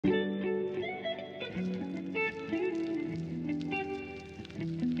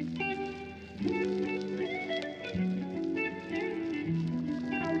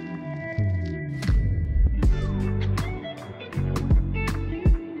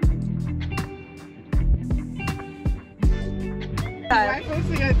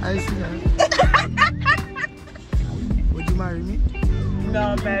I see that. Would you marry me?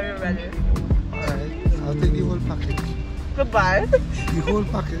 No, very ready. Alright, I'll take the whole package. Goodbye. The whole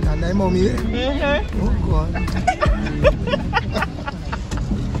package, and I'm mommy there. Oh God.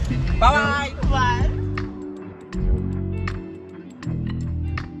 Bye. Bye.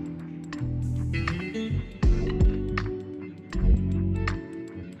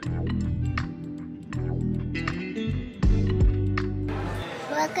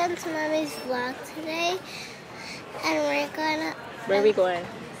 Welcome to Mommy's vlog today, and Where are we going?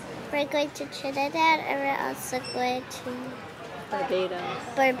 we're going to Trinidad, and we're also going to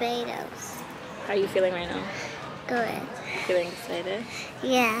Barbados. How are you feeling right now? Good. Feeling excited?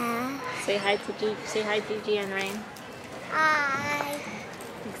 Yeah. Say hi to Gigi and Rain. Hi.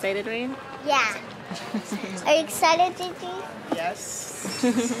 Excited, Rain? Yeah. Are you excited, Gigi? Yes.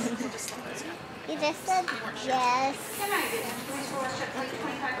 You just said yes.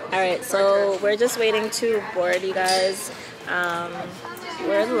 Alright, so we're just waiting to board, you guys.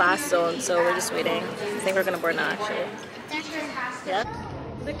 We're in the last zone, so we're just waiting. I think we're gonna board now, actually. Yep.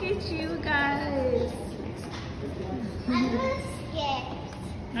 Look at you guys. I'm a little scared.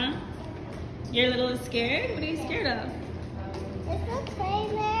 Huh? You're a little scared? What are you scared of? Is the train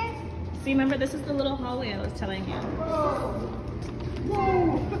there? See, remember, this is the little hallway I was telling you.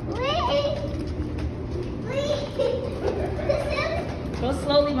 Wait. Go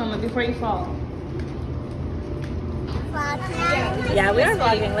slowly, Mama, before you fall. Yeah, we are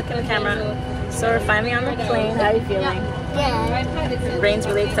vlogging. Look at the camera. So we're finally on the plane. How are you feeling? Yeah. Rain's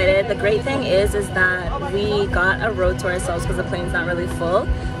really excited. The great thing is that we got a row to ourselves because the plane's not really full.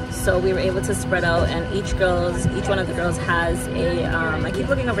 So we were able to spread out, and each one of the girls has a, I keep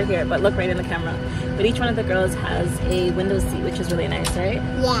looking over here, but look right in the camera. But each one of the girls has a window seat, which is really nice, right?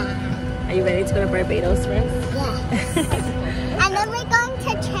 Yeah. Are you ready to go to Barbados first? Yeah. And then we're going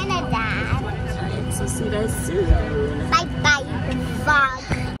to Trinidad. Alright, so see you guys soon. Bye bye, vlog.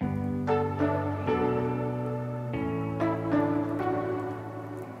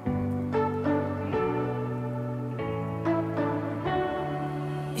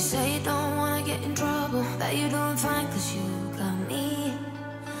 You say you don't wanna get in trouble, that you're doing fine cause you got me.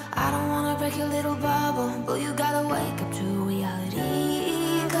 I don't wanna break your little bubble, but you gotta wake up to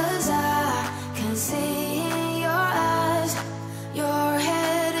reality. Cause I can see in your eyes, your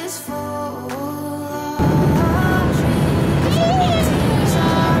head is full of dreams. Tears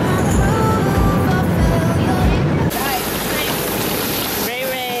are not proof of failure.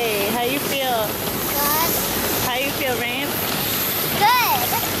 Ray, how you feel? Good. How you feel, Rain? Good.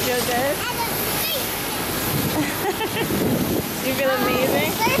 Feel good? And You feel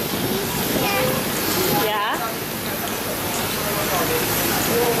amazing? yeah. Yeah?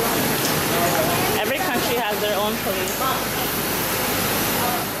 Every country has their own police.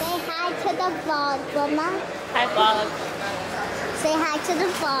 Say hi to the vlog, Mama. Hi, vlog. Say hi to the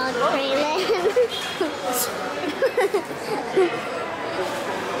vlog, Raylan.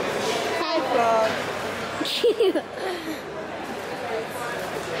 Hi, vlog.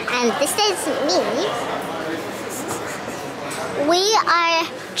 And this is me. We are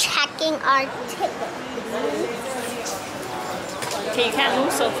checking our tickets. Okay, you can't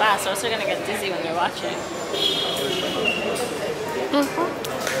move so fast or else you're gonna get dizzy when you're watching.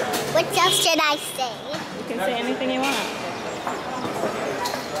 What else should I say? You can say anything you want.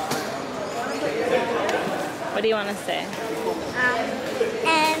 What do you want to say?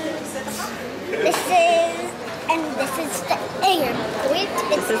 And this is the airport.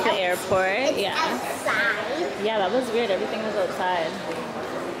 This is the airport, It's yeah. outside. Yeah, that was weird. Everything was outside.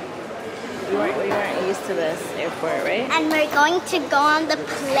 We weren't used to this airport, right? And we're going to go on the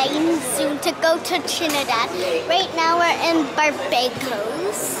plane soon to go to Trinidad. Right now we're in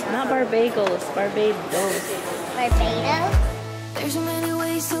Barbados. Not Barbados, Barbados. Barbados? There's so many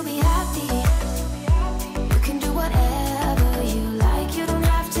ways to be happy. You can do whatever you like. You don't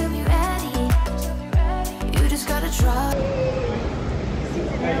have to be ready. You just gotta try.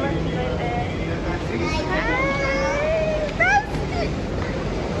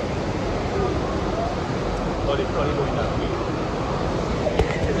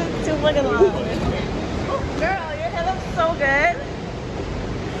 Too fucking long. Girl, your hair looks so good.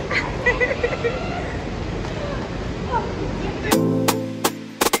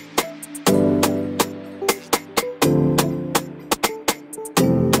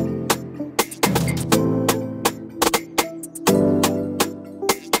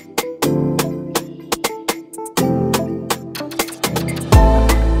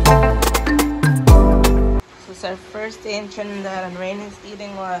 It's our first day in Trinidad, and Rain is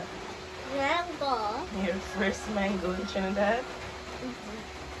eating what? Mango. Your first mango in Trinidad?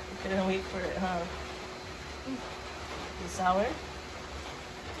 Couldn't wait for it, huh? Is it sour?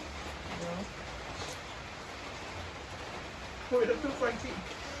 Oh, it looks too crunchy.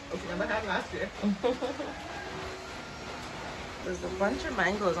 Okay, never had last year. There's a bunch of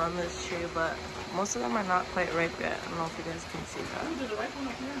mangoes on this tree, but most of them are not quite ripe yet. I don't know if you guys can see that. There's a ripe one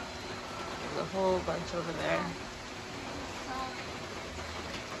up here. There's a whole bunch over there.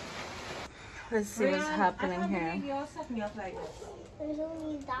 Let's see what's happening here. Y'all set me up like this. There's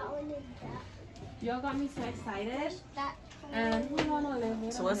only that one and that. Y'all got me so excited. That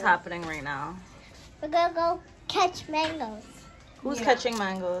And So what's happening right now? we're gonna go catch mangoes. Who's catching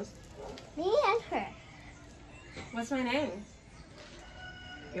mangoes? Me and her. what's my name?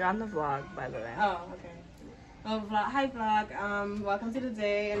 You're on the vlog, by the way. Oh, okay. Oh, vlog. Hi, vlog. Welcome to the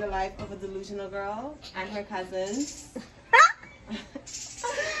day in the life of a delusional girl and her cousins.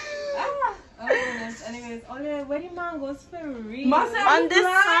 Oh goodness. Anyways, where the mangoes for real? On this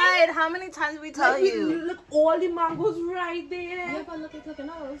side, how many times we tell you? Look, all the mangoes right there. Yeah, but look at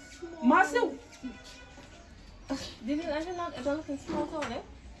those. Master, Did it not? It's looking small, so eh?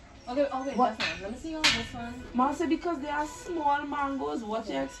 Okay, okay, What? that's one. Let me see all this one. Master, because they are small mangoes, what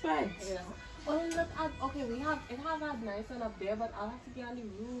you expect? Yeah. Oh, look at, okay, it have that nice one up there, but I'll have to get on the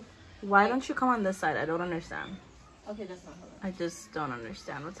roof. Why don't you come on this side? I don't understand. Okay, that's not her. I just don't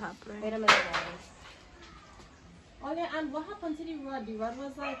understand what's happening. Wait a minute, guys. Oh, yeah, and what happened to the rod? The rod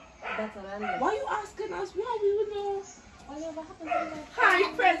was like better than this. Why you asking us? Well, we would know. Oh, yeah, what happened to the rod?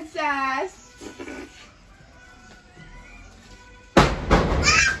 Hi, princess.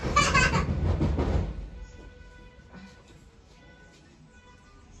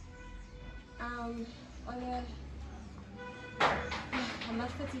 Oh, yeah. I'm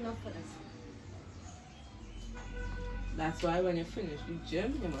not fit enough for this. That's why when you finish the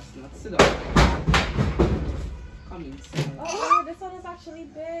gym, you must not sit down. Come inside. Oh, yeah, this one is actually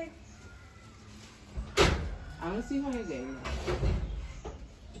big. I want to see how you're getting that.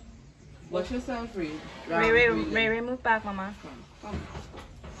 Watch yourself, Ray. Ray, move back, mama. Come.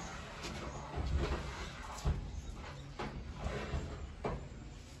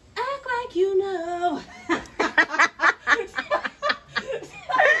 Act like you know.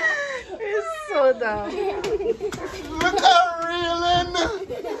 You're so dumb. Look at reeling!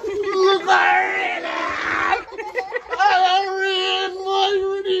 Look at reeling! I reeling!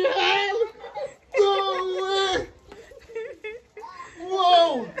 What the hell? No way! Whoa!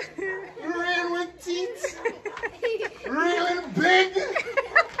 Reeling with teeth! Reeling big!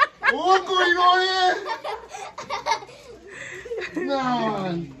 What's going on here? No.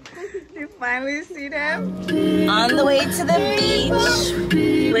 You finally see them? On the way to the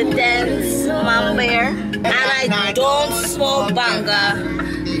beach with Dance, Mama Bear, and I don't smoke banga.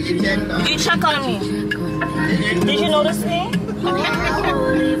 Did you check on me? Did you notice me?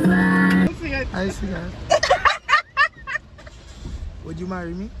 I see that. Would you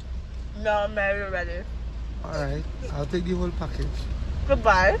marry me? No, I'm married already. Alright, I'll take the whole package.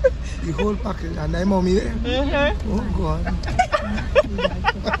 Goodbye. The whole package. And I'm mommy there. Mm-hmm. Oh, God.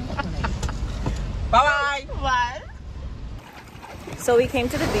 Bye-bye. Bye. So we came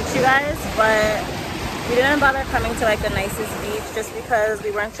to the beach, you guys, but we didn't bother coming to like the nicest beach just because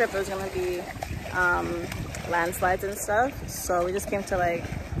we weren't sure if it was going to be landslides and stuff. So we just came to like,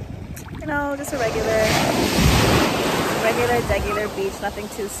 you know, just a regular beach, nothing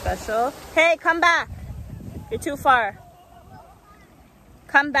too special. Hey, come back. You're too far.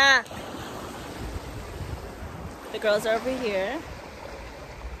 Come back. The girls are over here.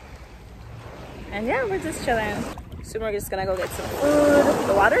 And yeah, we're just chilling. Soon we're just gonna go get some food.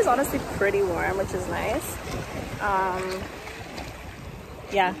 The water is honestly pretty warm, which is nice.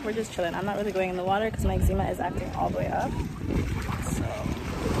 Yeah, we're just chilling. I'm not really going in the water because my eczema is acting all the way up. So,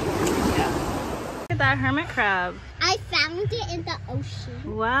 yeah. Look at that hermit crab. I found it in the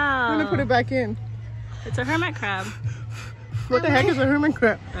ocean. Wow. I'm gonna put it back in. It's a hermit crab. What the heck is a hermit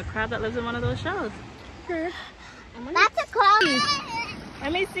crab? A crab that lives in one of those shells. That's a crab.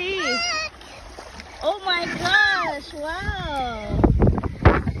 Let me see. Oh my gosh, wow.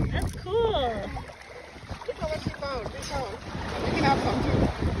 That's cool. Look how much she found. You can have some too.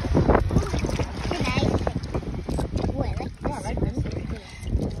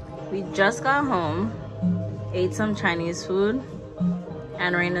 We just got home, ate some Chinese food,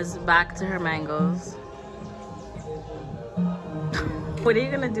 and Raina's back to her mangoes. What are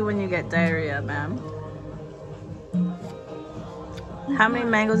you gonna do when you get diarrhea, ma'am? How many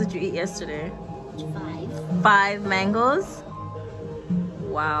mangoes did you eat yesterday? 5 mangoes?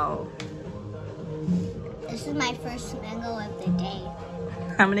 Wow. This is my first mango of the day.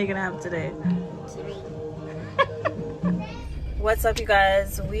 How many are you gonna have today? 3. What's up, you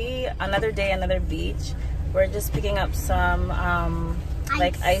guys? Another day, another beach. We're just picking up some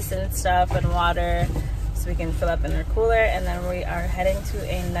like ice and stuff and water so we can fill up in our cooler, and then we are heading to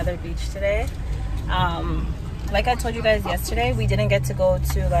another beach today. Like I told you guys yesterday, we didn't get to go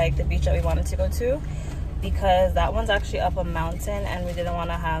to like the beach that we wanted to go to because that one's actually up a mountain and we didn't want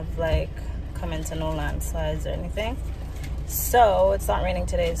to have like come into no landslides or anything. So it's not raining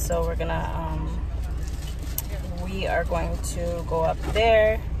today, so we're gonna we are going to go up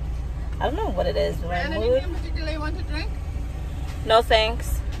there. I don't know what it is. Anything particular you want to drink? No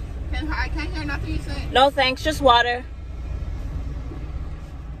thanks. I can't hear nothing you say. No thanks, just water.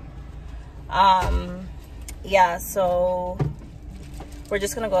 Yeah, so we're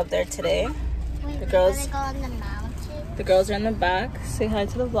just gonna go up there today. Wait, the girls go on the mountain. The girls are in the back. Say hi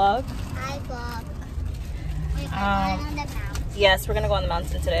to the vlog. Hi, vlog. Wait, we're going on the mountain. Yes, we're gonna go on the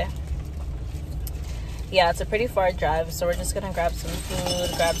mountain today. Yeah, it's a pretty far drive, so we're just gonna grab some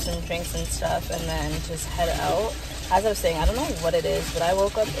food, grab some drinks and stuff, and then just head out. As I was saying, I don't know what it is, but I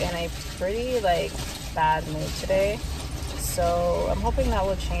woke up in a pretty like bad mood today, so I'm hoping that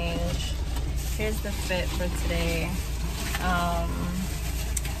will change. Here's the fit for today.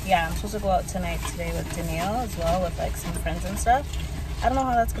 Yeah, I'm supposed to go out tonight today with Danielle as well, with like some friends and stuff. I don't know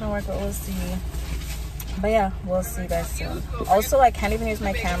how that's gonna work, but we'll see. But yeah, we'll see you guys soon. Also, I can't even use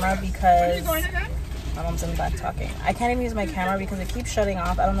my camera because my mom's in the back talking. I can't even use my camera because it keeps shutting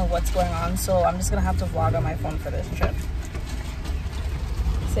off. I don't know what's going on, so I'm just gonna have to vlog on my phone for this trip.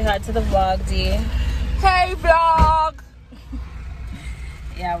 Say hi to the vlog, D. Hey, vlog!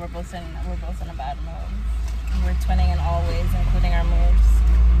 Yeah, we're both in a bad mood. We're twinning in all ways, including our moves.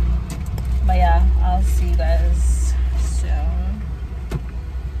 But yeah, I'll see you guys soon.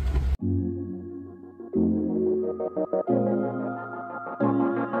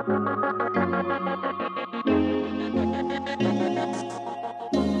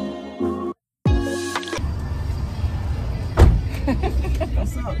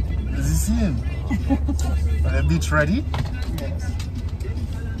 What's up? Is he seeing? Are the beach ready? Yes.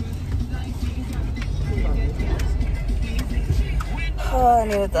 Oh, I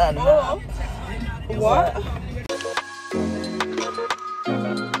needed that. Oh. What?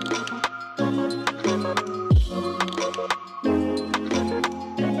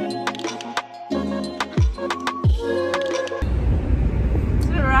 To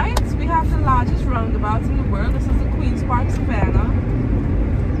the right, we have the largest roundabout in the world. This is the Queen's Park Savannah.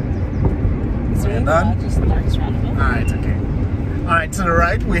 We're done? Alright, okay. Alright, to the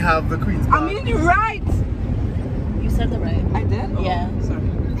right we have the Queen's Park. I mean, you're right! You said the right. I did? Oh, Yeah. Sorry.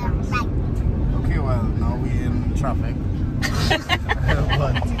 Okay, well, now we're in traffic.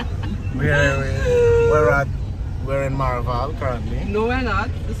 But we're in Maraval currently. No, we're not.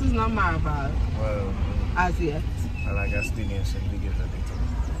 This is not Maraval. Well, As yet. well, I guess Dinian should be given a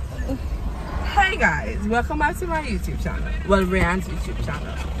little. Hey guys, welcome back to my YouTube channel. Well, Rayanne's YouTube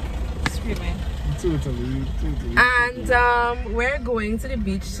channel. Screaming. Totally. And we're going to the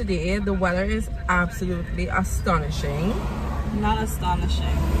beach today. The weather is absolutely astonishing. Not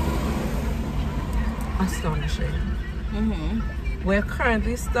astonishing. Astonishing. We're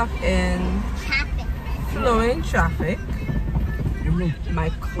currently stuck in flowing traffic. My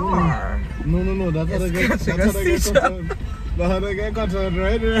car. No, that's how they It's get catching a concerned. seizure. That's how they get concerned,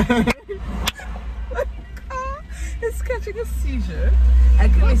 right? It's catching a seizure.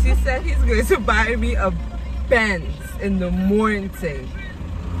 And Khaleesi said he's going to buy me a Benz in the morning.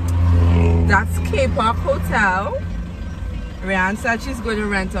 That's Cape Park Hotel. Rayanne said she's going to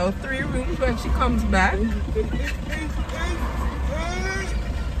rent out 3 rooms when she comes back.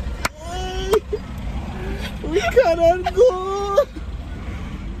 We cannot go.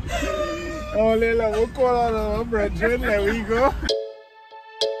 Oh, Leila, we'll call on our brethren. There we go.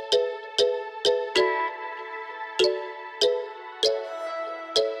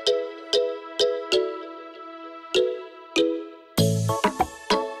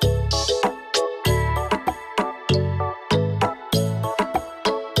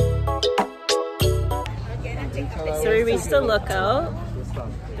 So we reached the lookout.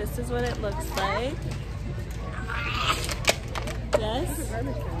 This is what it looks like. Yes?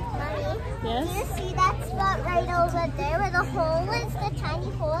 Yes? Do you see that spot right over there where the hole is, the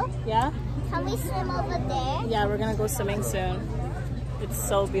tiny hole? Yeah? Can we swim over there? Yeah, we're gonna go swimming soon. It's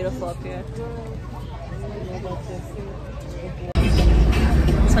so beautiful up here.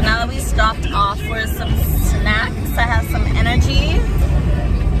 So now that we stopped off for some snacks, I have some energy.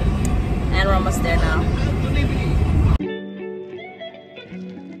 And we're almost there now.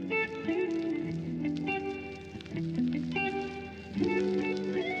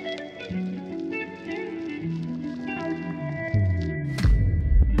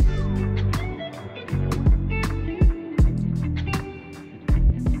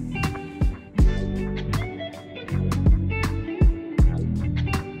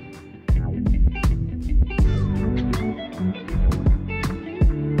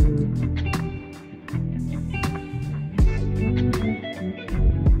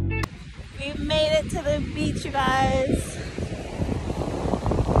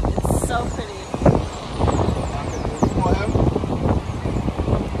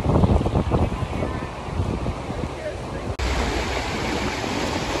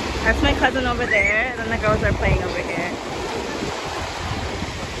 girls are playing over here.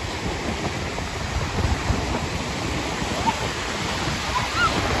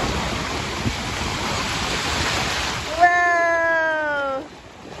 Whoa!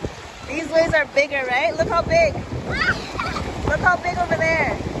 These waves are bigger, right? Look how big. Look how big over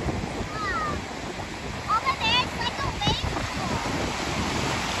there. Over there, it's like a wave pool.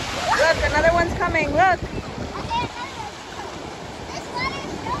 Look, another one's coming. Look. This water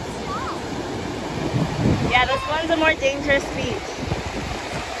is so strong. Yeah, this one's a more dangerous beach.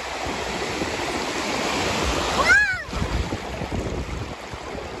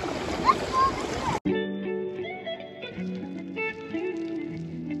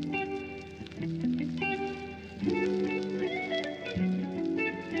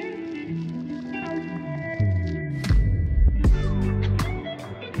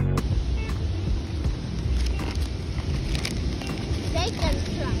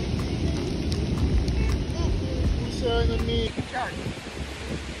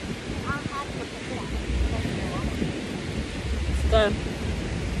 Good.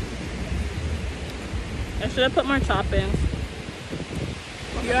 I should have put more toppings.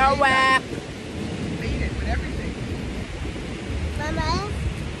 You're whack. Eat it with everything. Mama,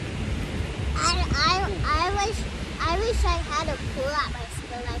 I wish I had a pool at my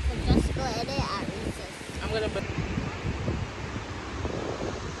school. I could just go in it at recess. I'm gonna put.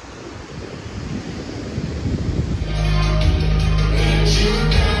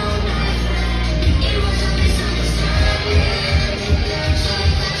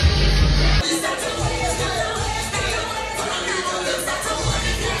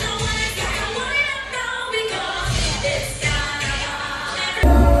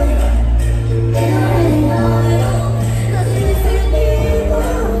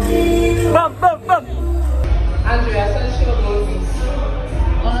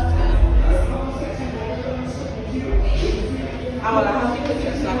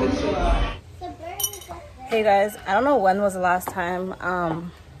 Hey guys, I don't know when was the last time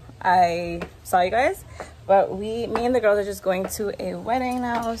I saw you guys, but me and the girls are just going to a wedding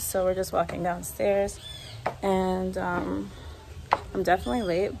now, so we're just walking downstairs, and I'm definitely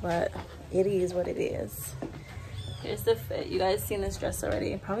late, but it is what it is. Here's the fit. You guys seen this dress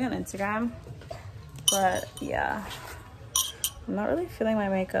already, probably on Instagram, but yeah, I'm not really feeling my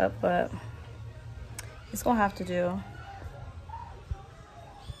makeup, but it's gonna have to do.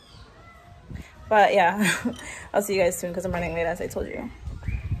 But yeah, I'll see you guys soon because I'm running late, as I told you.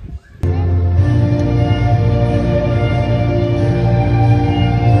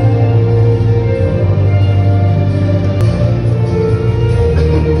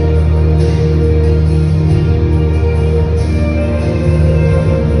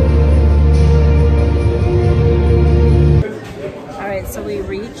 Alright, so we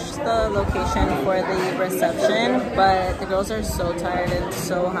reached the location for the reception, but the girls are so tired and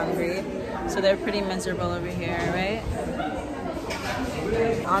so hungry. So they're pretty miserable over here, right?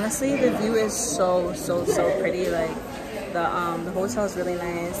 Honestly, the view is so pretty. Like the hotel is really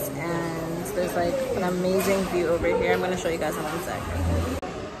nice, and there's like an amazing view over here. I'm gonna show you guys in 1 second.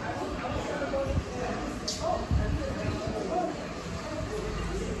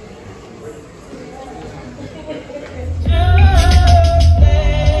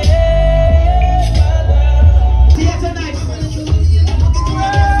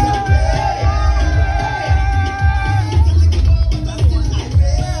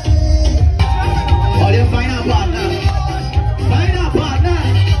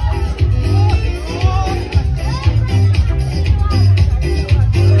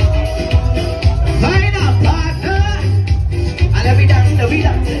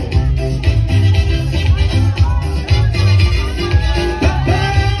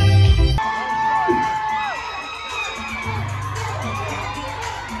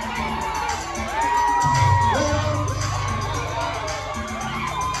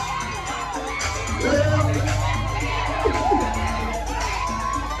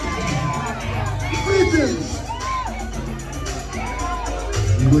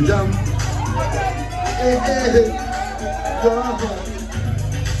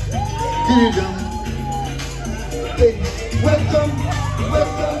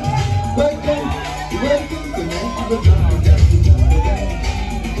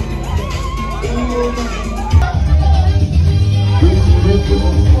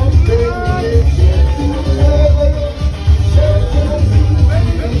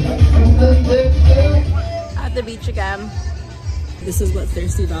 At the beach again. This is what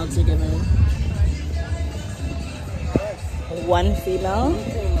thirsty dogs are given. One female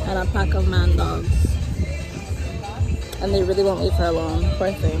and a pack of man dogs. And they really won't leave her alone.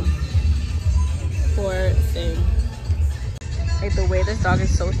 Poor thing. Poor thing. Like the way this dog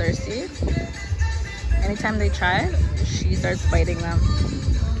is so thirsty. Anytime they try, she starts biting them.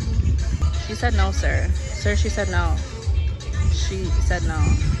 She said no, sir. Sir, she said no. She said no.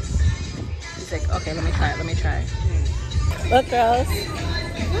 She's like, okay, let me try it, let me try. Look, girls.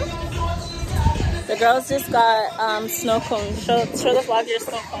 The girls just got snow cones. Show the vlog your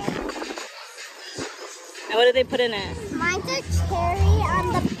snow cone. And what did they put in it? Mine's a cherry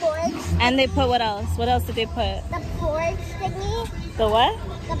on the porch. And they put what else? What else did they put? The porch thingy. The what?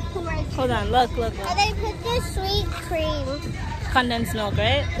 The porch. Hold on, look. And they put the sweet cream. Condensed milk,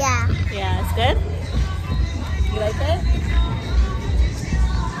 right? Yeah. Yeah, it's good? You like it?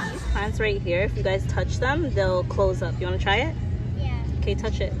 These plants right here, if you guys touch them, they'll close up. You want to try it? Yeah. Okay,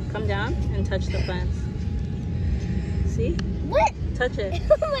 touch it. Come down and touch the plants. See? What? Touch it.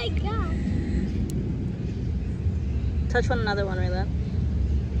 Oh my god. Touch another one, Raylan.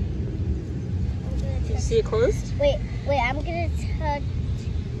 You see it closed? Wait, I'm gonna touch.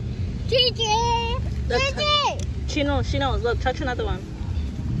 Gigi! Gigi! She knows. Look, touch another one.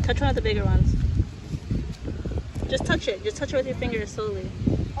 Touch one of the bigger ones. Just touch it. Just touch it with your fingers slowly.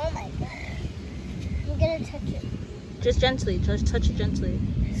 Oh my god. I'm gonna touch it. Just gently. Just touch it gently.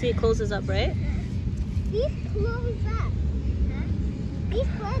 See, it closes up, right? These close up. Huh? These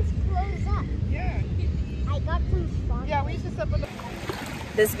plants close up. Yeah. I got some sponsors. Yeah, we used to sip on the...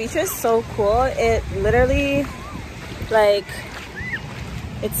 This beach is so cool. It literally, like,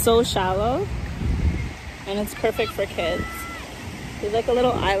 it's so shallow and it's perfect for kids. There's like a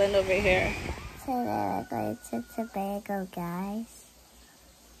little island over here. Trinidad Tobago, guys.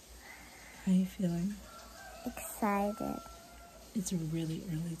 How are you feeling? Excited. It's really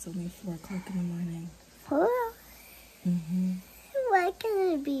early. It's only 4 o'clock in the morning. 4? Mm-hmm. Why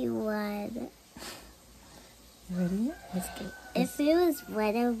can it be 1? You ready? Let's go. If it was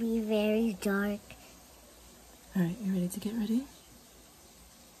 1, it would be very dark. Alright, you ready to get ready?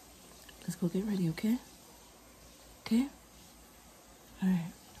 Let's go get ready, okay? Okay?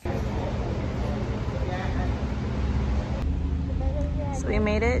 Alright. So we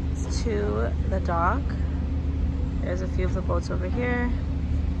made it to the dock. There's a few of the boats over here.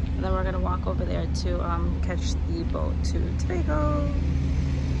 And then we're gonna walk over there to catch the boat to Tobago.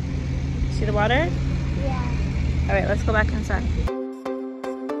 See the water? Yeah. Alright, let's go back inside.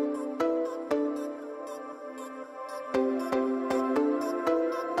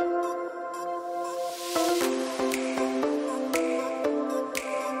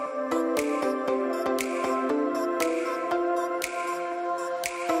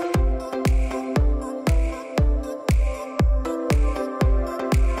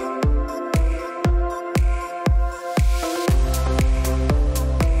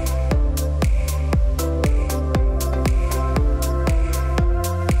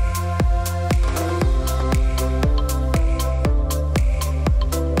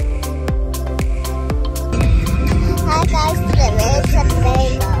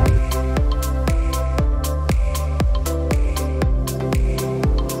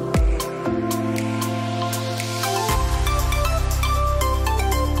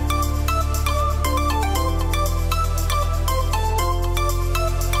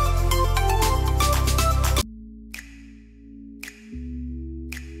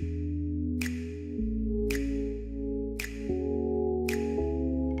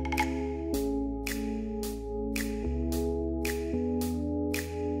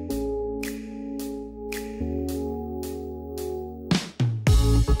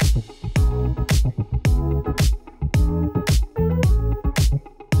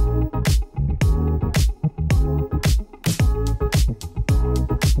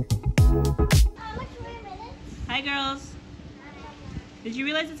 Did you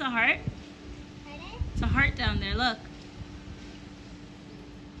realize it's a heart? It's a heart down there, look.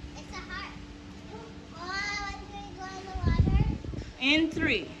 It's a heart. Oh, when we go in the water? In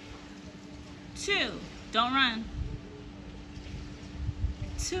 3, 2, don't run.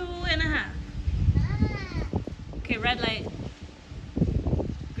 2.5. Okay, red light.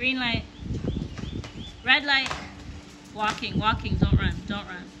 Green light. Red light. Walking, don't run, don't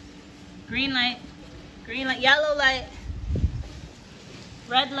run. Green light, yellow light.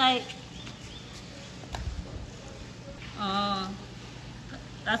 Red light. Oh,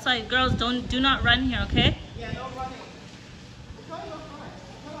 that's why girls do not run here, okay? Yeah, don't run it.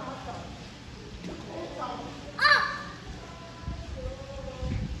 Oh!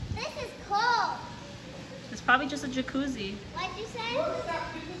 This is cold. It's probably just a jacuzzi. What'd you say?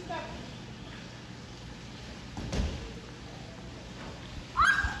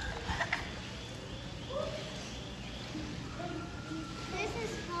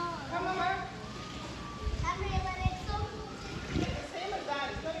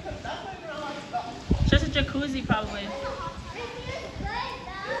 jacuzzi probably.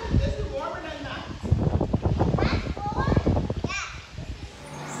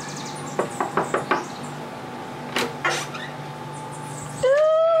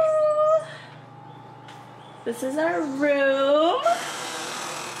 This is our room.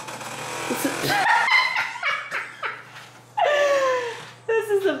 This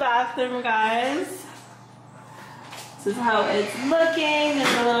is the bathroom, guys. This is how it's looking.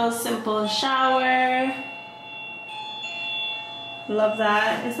 There's a little simple shower. Love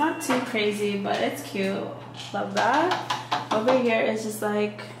that. It's not too crazy, but it's cute. Love that. Over here is just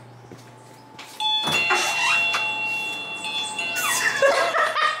like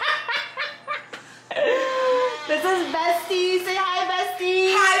this is Bestie. Say hi,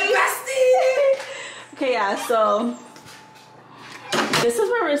 Bestie. Hi, Bestie. Okay, yeah, so this is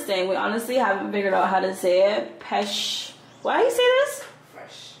where we're staying. We honestly haven't figured out how to say it. Why do you say this?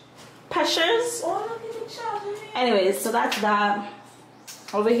 Fresh. Peshers? Oh, look at the child. Anyways, so that's that.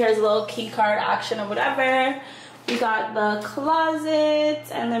 Over here is a little key card action or whatever. We got the closet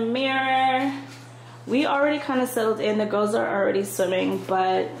and the mirror. We already kind of settled in. The girls are already swimming,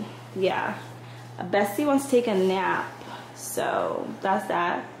 but yeah. Bestie wants to take a nap, so that's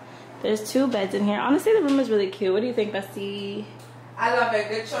that. There's 2 beds in here. Honestly, the room is really cute. What do you think, Bestie? I love it.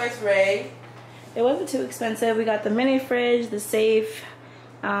 Good choice, Ray. It wasn't too expensive. We got the mini fridge, the safe,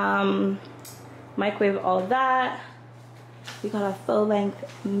 microwave, all that. We got a full length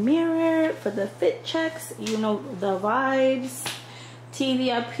mirror for the fit checks. You know the vibes.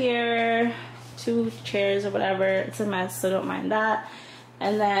 TV up here, 2 chairs or whatever. It's a mess, so don't mind that.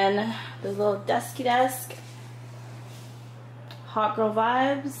 And then the little desky desk. Hot girl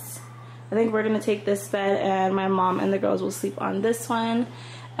vibes. I think we're gonna take this bed and my mom and the girls will sleep on this one.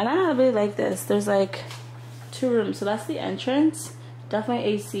 And I really like this. There's like 2 rooms, so that's the entrance. Definitely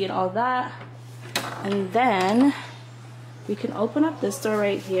AC and all that. And then we can open up this door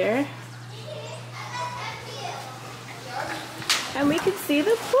right here. And we can see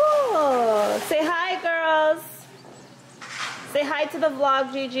the pool. Say hi, girls. Say hi to the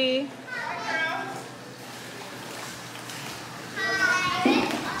vlog, Gigi.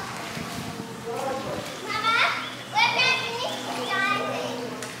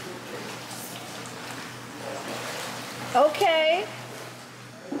 Okay.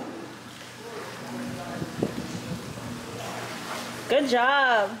 Good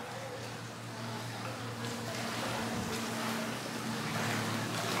job.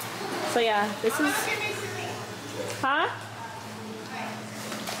 So yeah, this is, huh?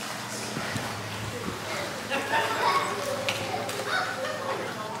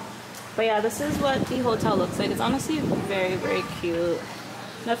 But yeah, this is what the hotel looks like. It's honestly very, very cute.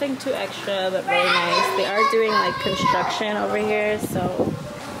 Nothing too extra, but very nice. They are doing like construction over here, so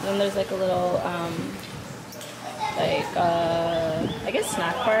then there's like a little I guess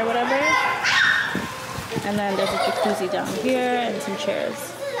snack bar or whatever. And then there's a jacuzzi down here and some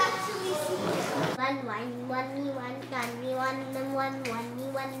chairs.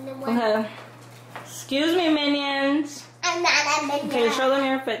 Okay. Excuse me, minions. I'm not a minion. Okay, show them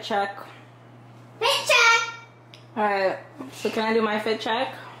your fit check. Fit check. Alright, so can I do my fit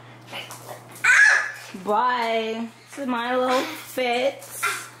check? Bye. This is my little fit.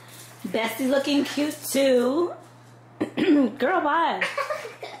 Bestie's looking cute too. Girl, bye.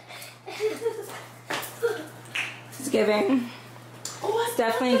 It's giving. It's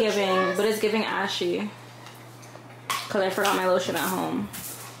definitely giving, but it's giving ashy. Because I forgot my lotion at home.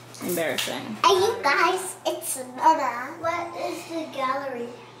 Embarrassing. Hey, you guys, it's another. What is the gallery?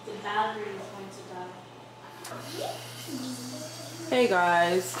 The battery is going to die. Hey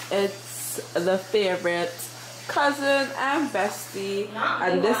guys, it's the favorite cousin and bestie,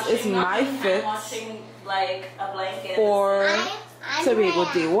 and this is my fit for Tobago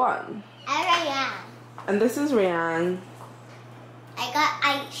Day 1. I'm Rayanne. And this is Rayanne.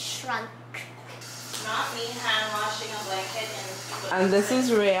 I shrunk. Not me hand washing a blanket And this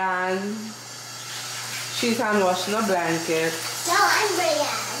is Rayanne. She's hand washing a blanket. No, I'm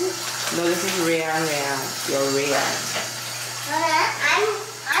Rayanne. No, this is Rayanne. You're Rayanne.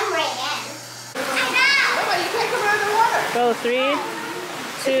 I'm Rayanne. Go, 3,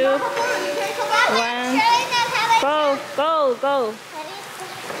 2, 1. Go, go, go.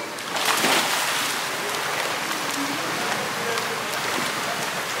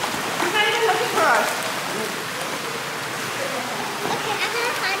 She's not even looking for us. Okay, I'm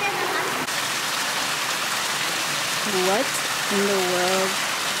gonna find another. What in the world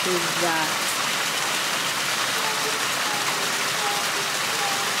is that?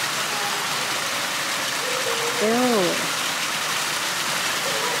 Ew.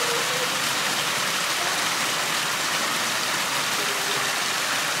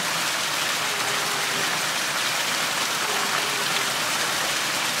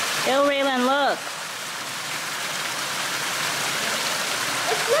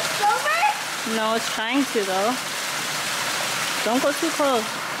 flipped over? No, it's trying to though. Don't go too close.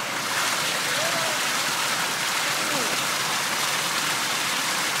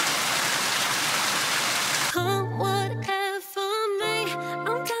 Come whatever may, I'm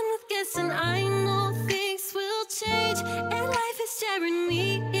done with guessing. I know things will change, and life is staring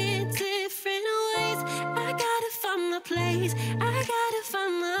me in different ways. I gotta find my place. I gotta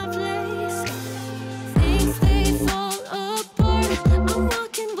find my place. Things they fall apart. I'm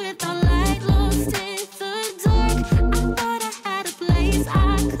walking without light, lost in the dark. I thought I had a place I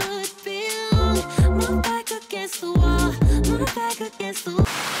could belong. My back against the wall. My back against the wall.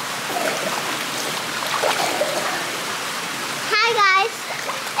 Hi guys,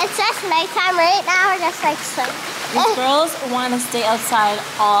 it's just nighttime right now. We're just like sleeping. These girls want to stay outside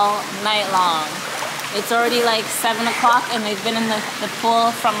all night long. It's already like 7 o'clock and they've been in the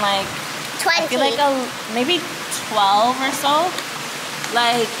pool from like 20. I feel like maybe 12 or so.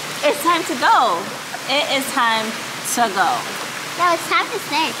 Like, it's time to go. It is time to go. No, it's time to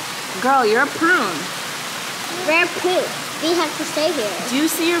stay. Girl, you're a prune. We're poop. We have to stay here. Do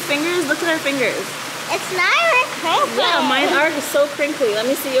you see your fingers? Look at our fingers. It's not even crinkly. Yeah, mine are so crinkly. Let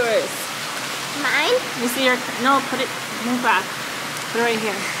me see yours. Mine? Let me see your, no, put it, move back. Put it right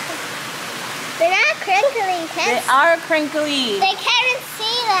here. They're not crinkly, kids. They are crinkly. They can't even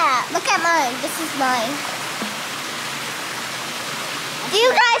see that. Look at mine. This is mine. Do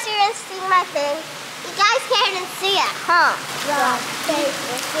you guys even see my thing? You guys can't even see it, huh? Rock,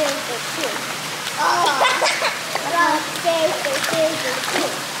 paper, scissors, shoot. Oh. Rock, paper, scissors,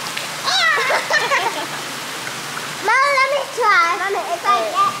 shoot. Mom, let me try. Mommy, if I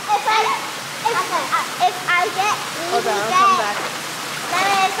get Hold on, I'll come back.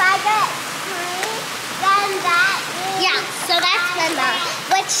 Mommy, if I get 3, then that means... Yeah, so that's my mom.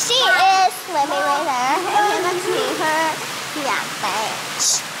 But she is swimming right there. And let's meet her. Yeah, but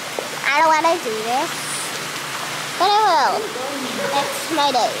I don't want to do this. But I will. It's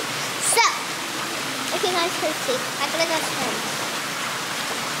my day. So, if you guys can see, I'm going to go swim.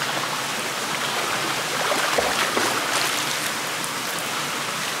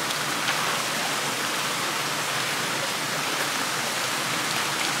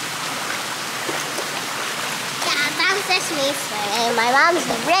 That's me swimming. My mom's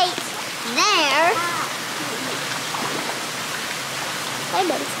right there. My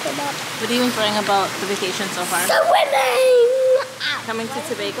mom's come up. What are you enjoying about the vacation so far? Swimming! Coming to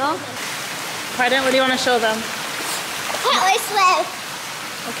Tobago? Pardon? What do you want to show them? Can't we swim?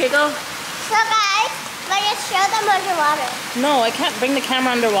 Okay, go. So guys, let us show them underwater. No, I can't bring the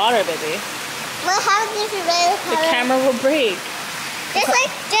camera underwater, baby. Well, how did you bring The camera will break. Just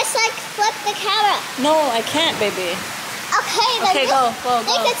like flip the camera. No, I can't, baby. Okay, then Okay, go.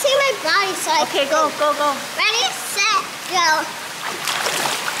 They can see my body, so I Okay, can go. Ready, set, go.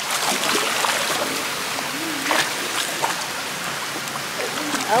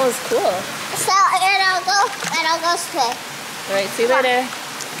 That was cool. So, and I'll go swim. All right, see you later.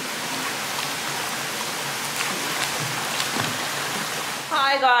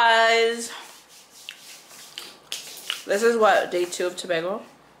 Hi, guys. This is what, day 2 of Tobago?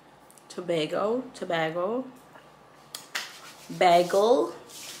 Tobago. Bagel.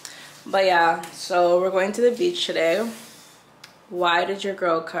 But yeah, so we're going to the beach today. Why did your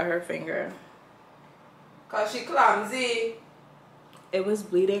girl cut her finger? Cause she clumsy. It was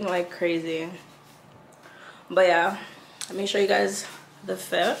bleeding like crazy. But yeah, let me show you guys the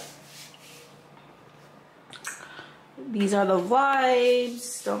fit. These are the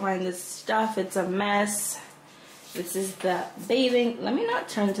vibes. Don't mind this stuff, it's a mess. This is the bathing. Let me not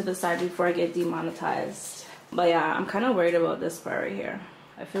turn to the side before I get demonetized. But yeah, I'm kind of worried about this part right here.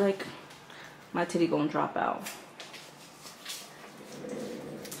 I feel like my titty gonna drop out.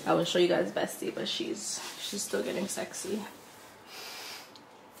 I will show you guys Bestie, but she's still getting sexy.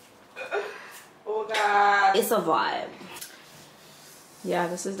 Oh God. It's a vibe. Yeah,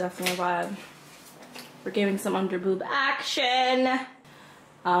 this is definitely a vibe. We're giving some under boob action.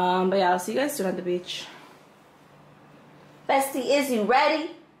 But yeah, I'll see you guys soon at the beach. Bestie, is you ready?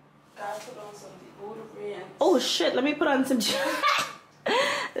 Oh shit, let me put on some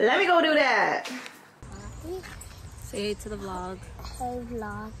let me go do that. Say hey to the vlog. Hey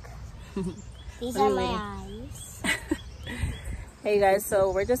vlog. These are my eyes. Hey guys,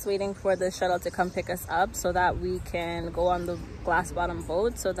 so we're just waiting for the shuttle to come pick us up so that we can go on the glass bottom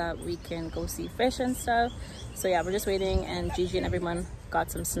boat so that we can go see fish and stuff. So yeah, we're just waiting, and Gigi and everyone got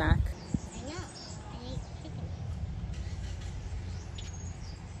some snack.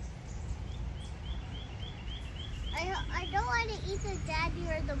 I don't want to eat the daddy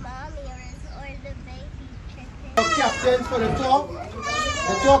or the mommy or the baby chicken. Captain for the top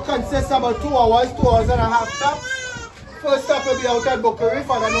The tour consists of about 2 hours, 2 hours and a half stop. First stop will be out at Boca River,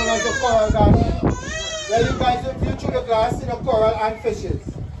 known as the Coral Garden, where you guys will view through the glass in the coral and fishes.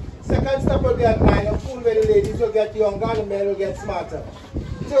 Second stop will be at Nine, a pool where the ladies will get younger and the men will get smarter.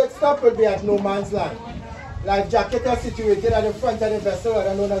 Third stop will be at No Man's Land. Life jackets are situated at the front of the vessel,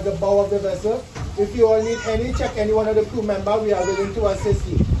 or known as the bow of the vessel. If you all need any, check any one of the crew members, we are willing to assist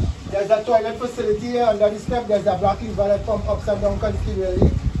you. There's a toilet facility here under the step. There's a black lever that pump ups and down continually.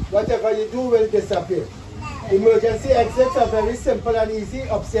 Whatever you do will disappear. Emergency exits are very simple and easy.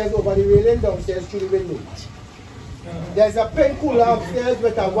 Upstairs over the railing, downstairs through the window. There's a pen cooler upstairs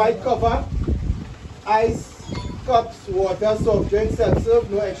with a white cover, ice, cups, water, soft drinks, self-serve,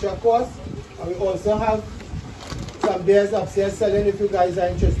 no extra cost. And we also have some beers upstairs selling if you guys are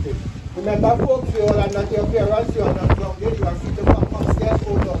interested. Remember folks, we all are not your parents, you are not grounded, you are free to come upstairs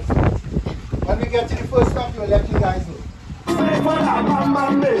or downstairs. When we get to the first stop, we'll let you guys know.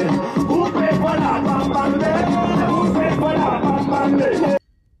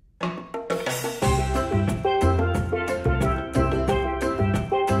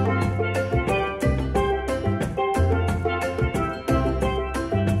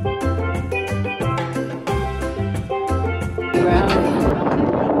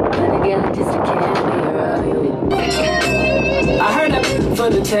 I heard that for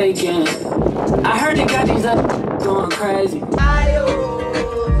the taking. I heard they got these up going crazy.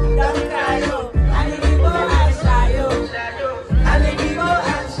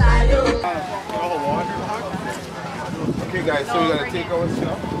 Okay guys, so we're gonna take our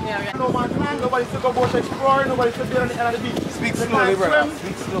stuff. Yeah. No man's land, nobody should go boat exploring, nobody should be on the end of the beach. Speak slowly, brother.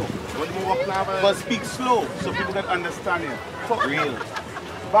 Speak slow. But speak slow so people can understand you. For real.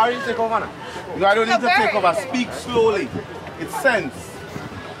 Barry, take over now. No, I don't need to take over. Speak slowly. It's sense.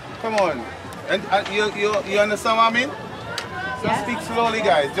 Come on. And you understand what I mean? So yeah. Speak slowly,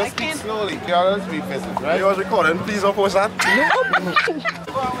 guys. Just speak slowly. Y'all just be business, right? You was recording. Please don't post that.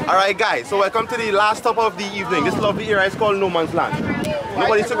 Alright, guys. So welcome to the last stop of the evening. This lovely area is called No Man's Land.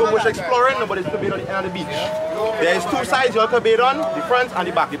 Nobody's to go bush exploring. Nobody's to bathe on the end of the beach. There is 2 sides you can bathe on, the front and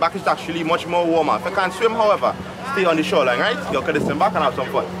the back. The back is actually much more warmer. If you can't swim, however, stay on the shoreline, right? You can swim back and have some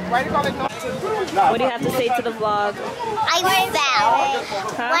fun. What do you have to say to the vlog? I fell.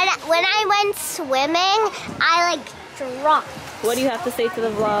 Huh? When I went swimming, I dropped. What do you have to say to the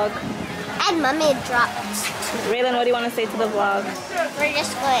vlog? And Mommy dropped. Raylan, what do you want to say to the vlog? We're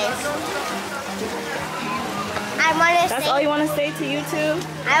just going. I want to say. That's all you want to say to YouTube?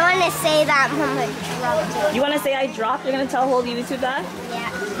 I want to say that Mama dropped. You want to say I dropped? You're going to tell whole YouTube that?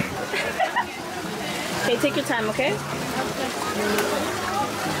 Yeah. Okay, take your time, okay?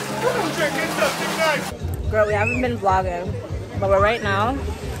 Girl, we haven't been vlogging, but right now,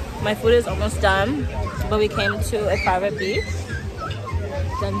 my food is almost done, but we came to a private beach.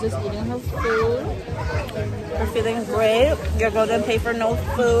 I'm just eating her food. We're feeling great. Your girl didn't pay for no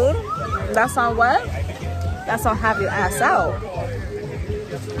food. That's on what? That's on have your ass out.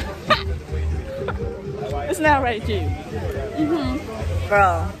 It's not right, G.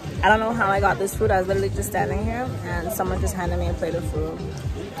 Girl, I don't know how I got this food. I was literally just standing here and someone just handed me a plate of food.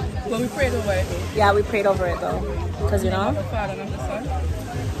 Well, we prayed over it. Yeah, we prayed over it though. Because, you know?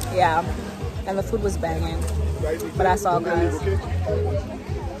 Yeah. And the food was banging. But that's all, guys.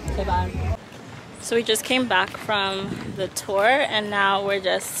 Okay, bye. So we just came back from the tour and now we're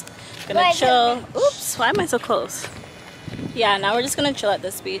just gonna chill. Oops, why am I so close? Yeah, now we're just gonna chill at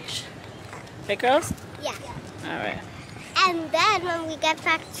this beach. Right, girls? Yeah. Alright. And then when we get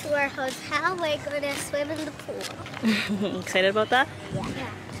back to our hotel, we're gonna swim in the pool. Excited about that? Yeah.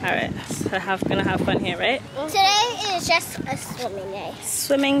 Alright, so gonna have fun here, right? Today is just a swimming day.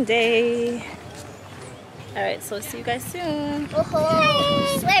 Swimming day. Alright, so see you guys soon.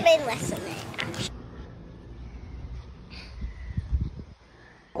 Swimming lesson.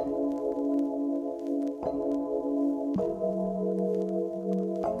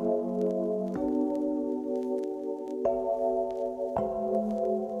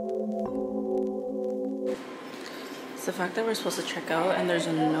 It's the fact that we're supposed to check out and there's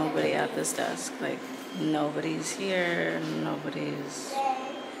nobody at this desk. Like, nobody's here, nobody's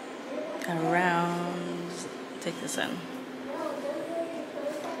around. Take this in.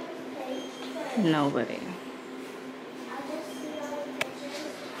 Nobody.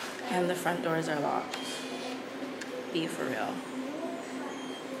 And the front doors are locked. Be for real.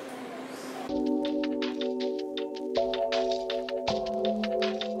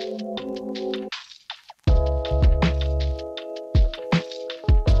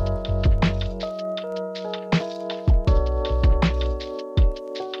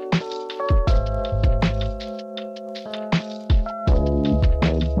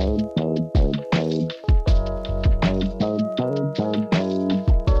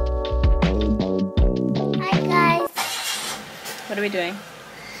 are we doing?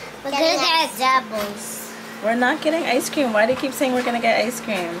 We're gonna get doubles. We're not getting ice cream. Why do you keep saying we're gonna get ice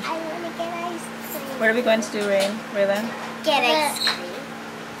cream? I wanna get ice cream. What are we going to do, Raylan? Get ice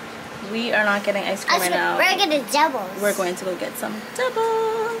cream. We are not getting ice cream right now. We're gonna doubles. We're going to go get some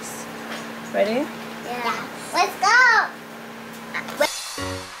doubles. Ready? Yeah. Let's go.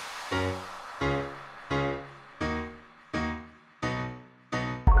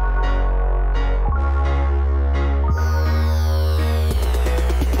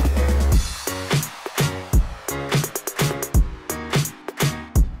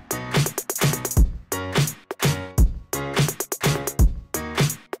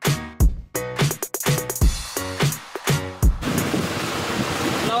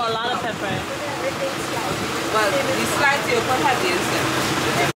 Well, the slice you put have this.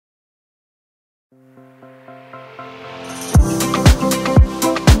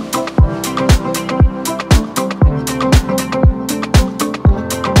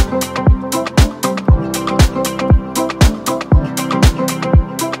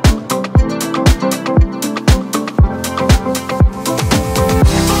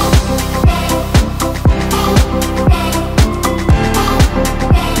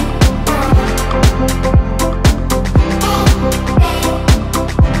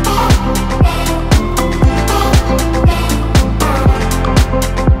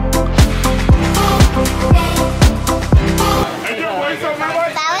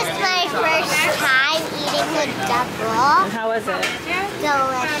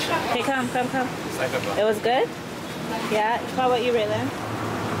 Come. It was good? Yeah? How about you, Raylan?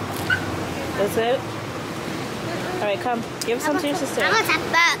 It was good? Alright, come. Give some to your sister. I'm gonna tap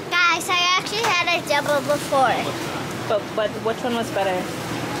back. Guys, I actually had a double before. But which one was better?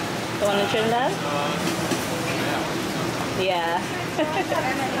 The one in Trinidad? Yeah.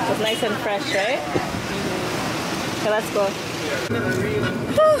 It was nice and fresh, right? Okay, let's go.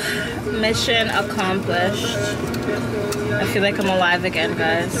 Mission accomplished. I feel like I'm alive again,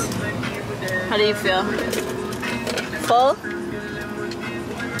 guys. How do you feel? Full?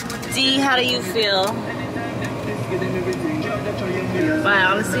 D, how do you feel? But I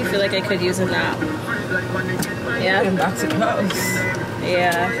honestly feel like I could use a nap. Yeah? And back to class.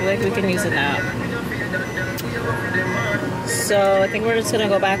 Yeah, I feel like we can use a nap. So I think we're just gonna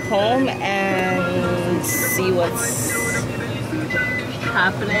go back home and see what's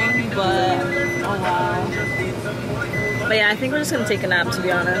happening, but oh wow. But yeah, I think we're just gonna take a nap, to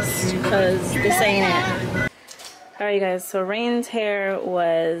be honest, because this ain't it. Alright, you guys, so Rain's hair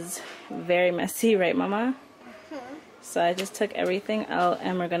was very messy, right, Mama? So I just took everything out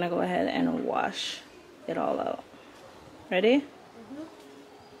and we're gonna go ahead and wash it all out. Ready?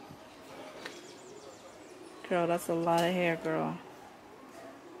 Girl, that's a lot of hair, girl.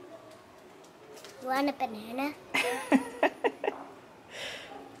 You want a banana?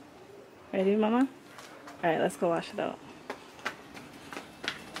 Ready, Mama? Alright, let's go wash it out.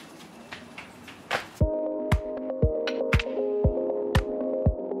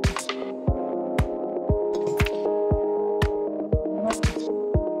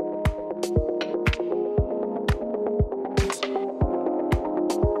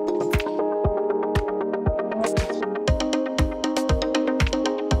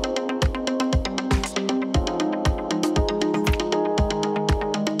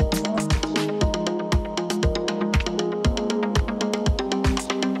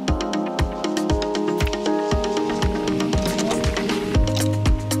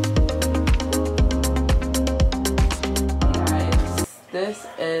 This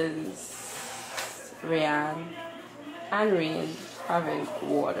is Rayanne and Rain having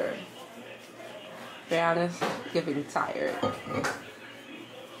water. Rayanne is giving tired.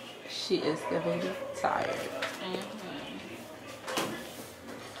 She is giving tired.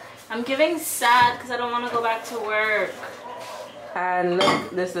 I'm giving sad because I don't want to go back to work. And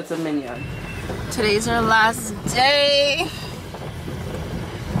look, this little minion. Today's our last day.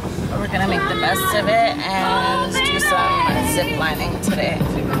 We're gonna make the best of it and do some ziplining today.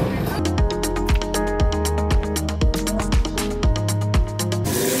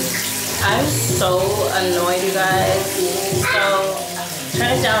 I'm so annoyed, you guys. So,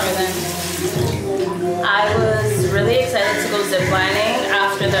 turn it down, Raven. I was really excited to go ziplining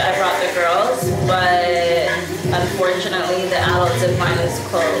after I brought the girls, but unfortunately the adult zipline is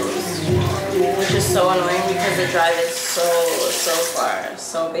closed, which is so annoying because the drive is so far.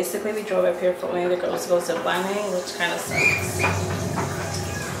 So basically we drove up here for only the girls to go ziplining, which kind of sucks.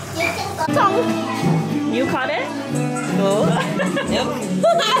 You caught it? No. Yep.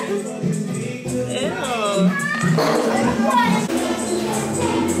 Ew.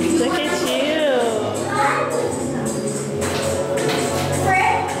 Look at you.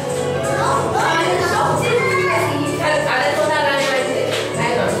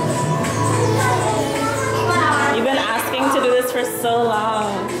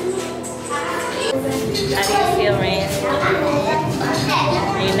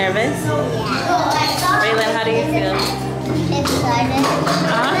 nervous? Yeah. Rayanne, how do you feel? Excited.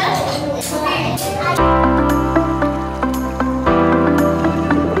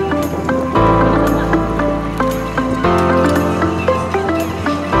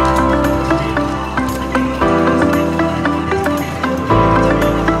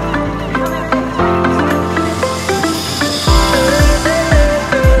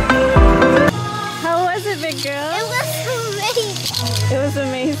 It was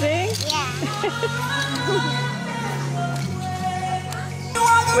amazing? Yeah.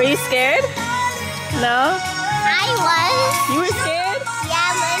 Were you scared? No? I was. You were scared?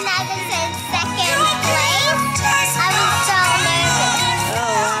 Yeah, when I was in second place, I was so nervous. Oh,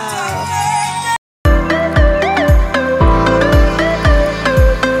 wow.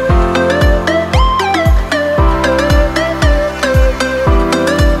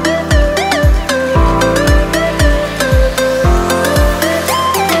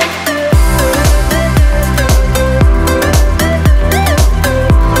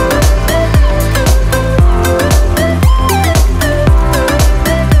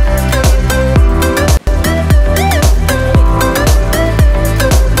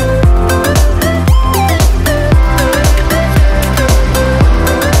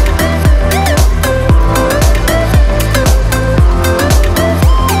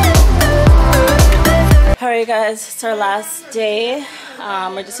 Guys, it's our last day.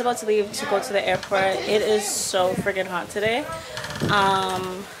 We're just about to leave to go to the airport. It is so freaking hot today.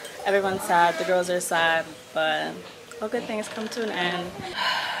 Everyone's sad, the girls are sad, but all good things come to an end.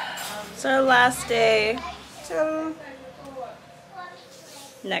 It's our last day till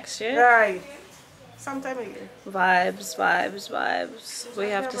next year. Right. Sometime a year. Vibes, vibes, vibes. We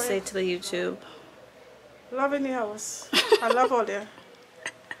have to say to the YouTube. Love in the house. I love all there.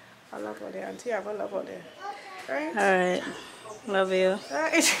 I love all there. Auntie, I love all there. Right? Alright. Love you.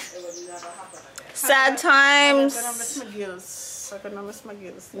 Right. Sad times. I'm gonna miss my gills. I'm gonna miss my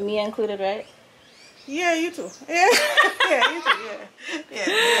gills. Me included, right? Yeah, you too. Yeah. Yeah, you too. Yeah.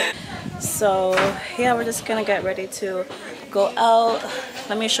 Yeah. So, yeah, we're just gonna get ready to go out.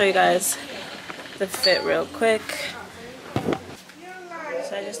 Let me show you guys the fit real quick.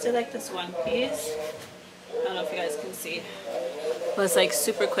 So I just did like this one piece. I don't know if you guys can see. But it's like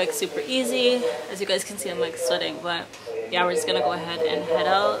super quick, super easy. As you guys can see, I'm like sweating, but yeah, we're just gonna go ahead and head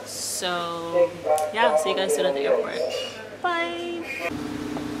out. So yeah, see you guys soon at the airport. Bye.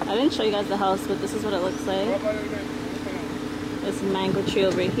 I didn't show you guys the house, but this is what it looks like. There's a mango tree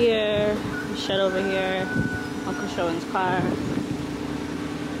over here, a shed over here, Uncle Showen's car.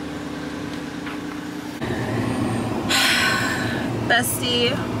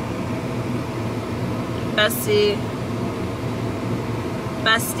 Bestie. Bestie.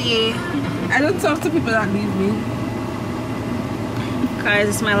 Bestie. I don't talk to people that leave me. Guys,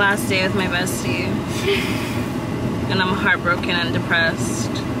 it's my last day with my bestie. And I'm heartbroken and depressed.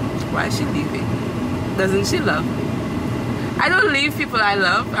 Why is she leaving? Doesn't she love? I don't leave people I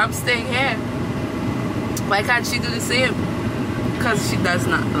love. I'm staying here. Why can't she do the same? Because she does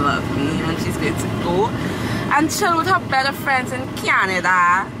not love me and she's going to go and chill with her better friends in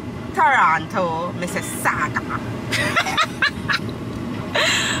Canada, Toronto, Missrayyy.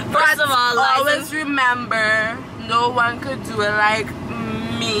 First of all, always remember, no one could do it like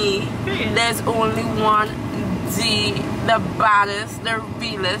me. There's only one D, the baddest, the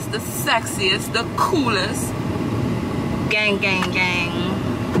realest, the sexiest, the coolest. Gang, gang, gang.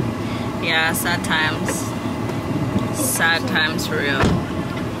 Yeah, sad times. Sad times for real.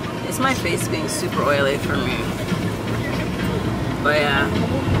 It's my face being super oily for me. But yeah.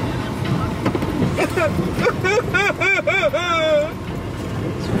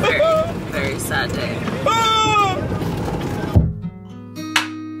 Very, very sad day.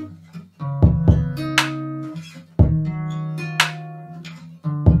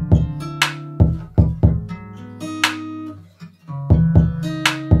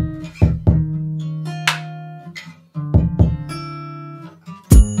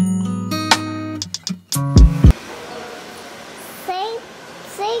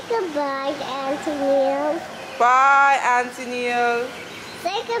 Say goodbye, Auntie Neil. Bye, Auntie Neil.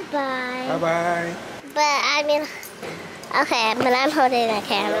 Say goodbye. Bye-bye. But I mean, okay, but I'm holding the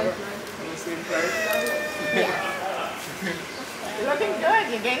camera. Yeah. You're looking good.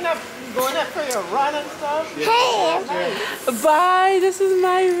 You're going up for your run and stuff. Hey, Bye. This is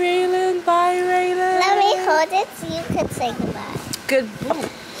my Raylan. Bye, Raylan. let me hold it so you could say goodbye. Good.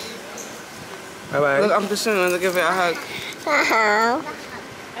 Bye-bye. Look, I'm just going to give it a hug.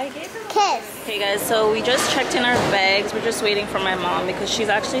 Kiss. Hey guys, so we just checked in our bags. We're just waiting for my mom because she's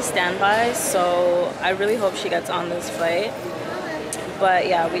actually standby, so I really hope she gets on this flight. But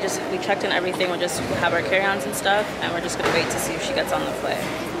yeah, we checked in everything. We'll just have our carry-ons and stuff, and we're just gonna wait to see if she gets on the plane.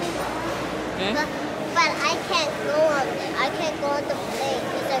 But I can't go on there. I can't go on the plane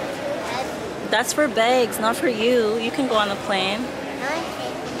because I'm too heavy. That's for bags, not for you. You can go on the plane. Okay.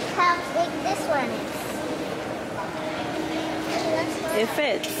 How big this one is? It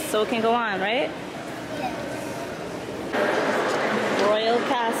fits, so it can go on, right? Yeah. Royal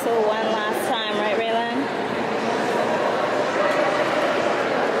Castle one last time, right, Raylan?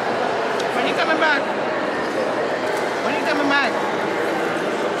 When are you coming back? When are you coming back?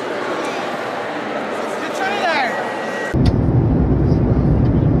 To Trinidad.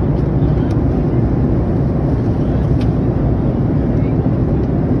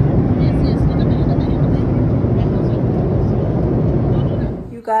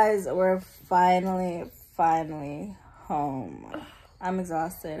 You guys, we're finally home. I'm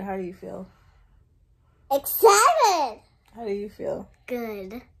exhausted. How do you feel? Excited. How do you feel?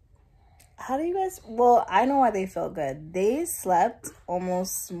 Good. How do you guys... Well, I know why they felt good. They slept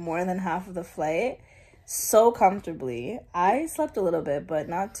almost more than half of the flight so comfortably. I slept a little bit, but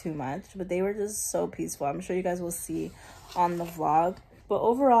not too much. But they were just so peaceful. I'm sure you guys will see on the vlog. But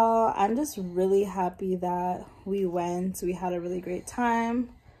overall, I'm just really happy that we went. We had a really great time.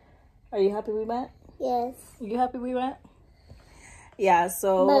 Are you happy we went? Yes. You happy we went? Yeah,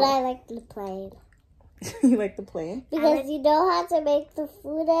 so... But I like the plane. You like the plane? Because you know how to make the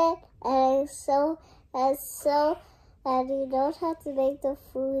food and you don't have to make the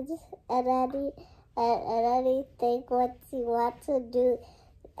food and anything what you want to do.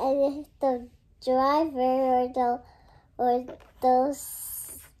 And the driver or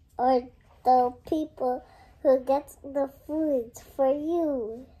the people who get the food for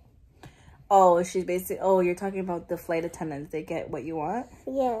you. Oh, she's basically... Oh, you're talking about the flight attendants. They get what you want?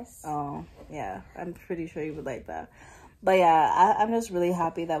 Yes. Oh, yeah. I'm pretty sure you would like that. But yeah, I'm just really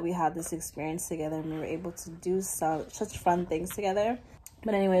happy that we had this experience together and we were able to do such fun things together.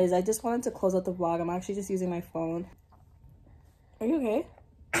 But anyways, I just wanted to close out the vlog. I'm actually just using my phone. Are you okay?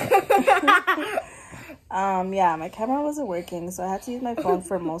 Yeah, my camera wasn't working, so I had to use my phone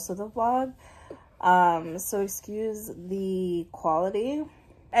for most of the vlog. So excuse the quality.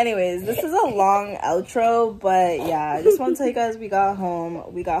 Anyways, this is a long outro, but yeah, I just want to tell you guys we got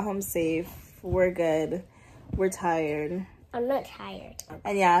home. We got home safe. We're good. We're tired. I'm not tired.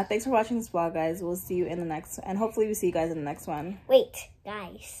 And yeah, thanks for watching this vlog, guys. We'll see you in the next, and hopefully we see you guys in the next one. Wait,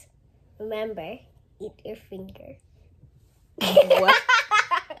 guys. Remember, eat your finger. What?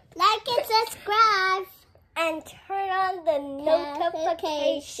 Like and subscribe. And turn on the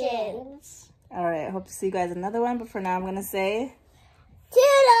notifications. All right, hope to see you guys in another one, but for now I'm going to say...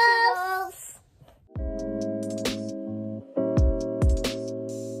 Toodles!